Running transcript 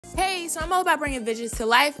So I'm all about bringing visuals to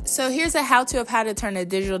life, so here's a how-to of how to turn a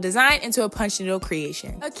digital design into a punch needle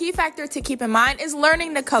creation. A key factor to keep in mind is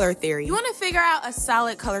learning the color theory. You want to figure out a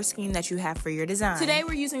solid color scheme that you have for your design. Today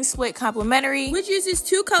we're using split complementary, which uses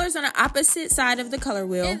two colors on the opposite side of the color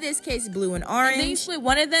wheel, in this case blue and orange, and then you split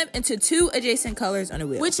one of them into two adjacent colors on the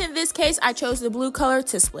wheel, which in this case I chose the blue color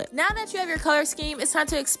to split. Now that you have your color scheme, it's time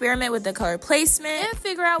to experiment with the color placement and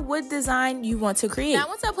figure out what design you want to create. Now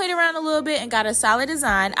once I played around a little bit and got a solid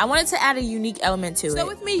design, I wanted to add a unique element to it. So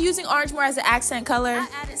with me using orange more as an accent color, I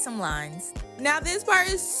added some lines. Now this part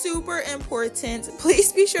is super important.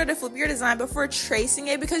 Please be sure to flip your design before tracing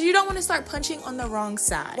it because you don't want to start punching on the wrong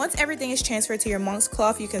side. Once everything is transferred to your monk's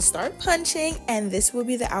cloth, you can start punching and this will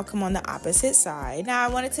be the outcome on the opposite side. Now I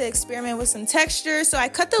wanted to experiment with some texture, so I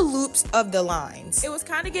cut the loops of the lines. It was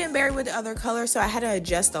kind of getting buried with the other color, so I had to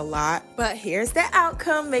adjust a lot. But here's the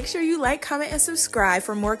outcome. Make sure you like, comment, and subscribe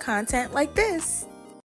for more content like this.